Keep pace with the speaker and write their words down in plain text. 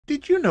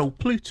Did you know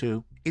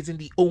Pluto isn't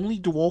the only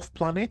dwarf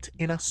planet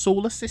in our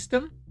solar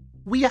system?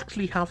 We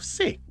actually have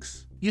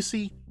 6. You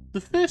see,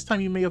 the first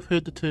time you may have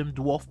heard the term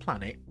dwarf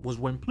planet was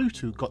when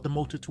Pluto got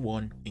demoted to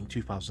 1 in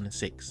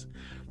 2006.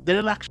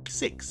 There are actually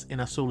 6 in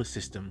our solar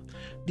system.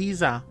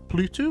 These are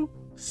Pluto,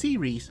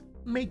 Ceres,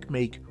 Make,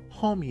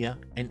 Haumea,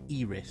 and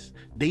Eris.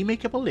 They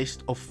make up a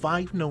list of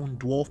 5 known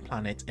dwarf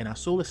planets in our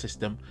solar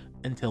system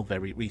until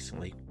very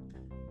recently.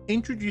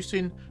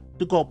 Introducing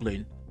the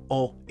Goblin,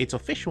 or its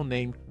official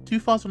name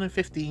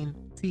 2015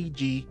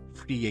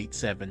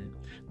 TG387.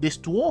 This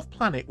dwarf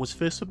planet was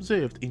first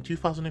observed in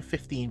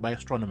 2015 by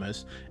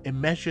astronomers and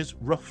measures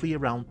roughly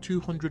around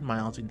 200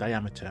 miles in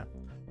diameter.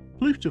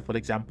 Pluto, for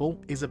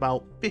example, is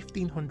about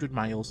 1500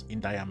 miles in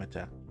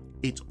diameter.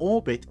 Its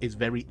orbit is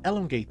very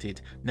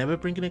elongated, never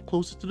bringing it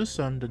closer to the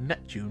Sun than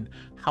Neptune,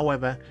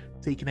 however,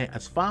 taking it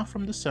as far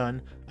from the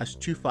Sun as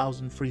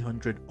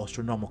 2300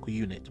 astronomical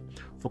unit.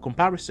 For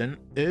comparison,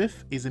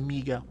 Earth is a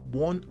meager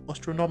 1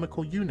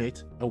 astronomical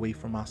unit away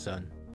from our Sun.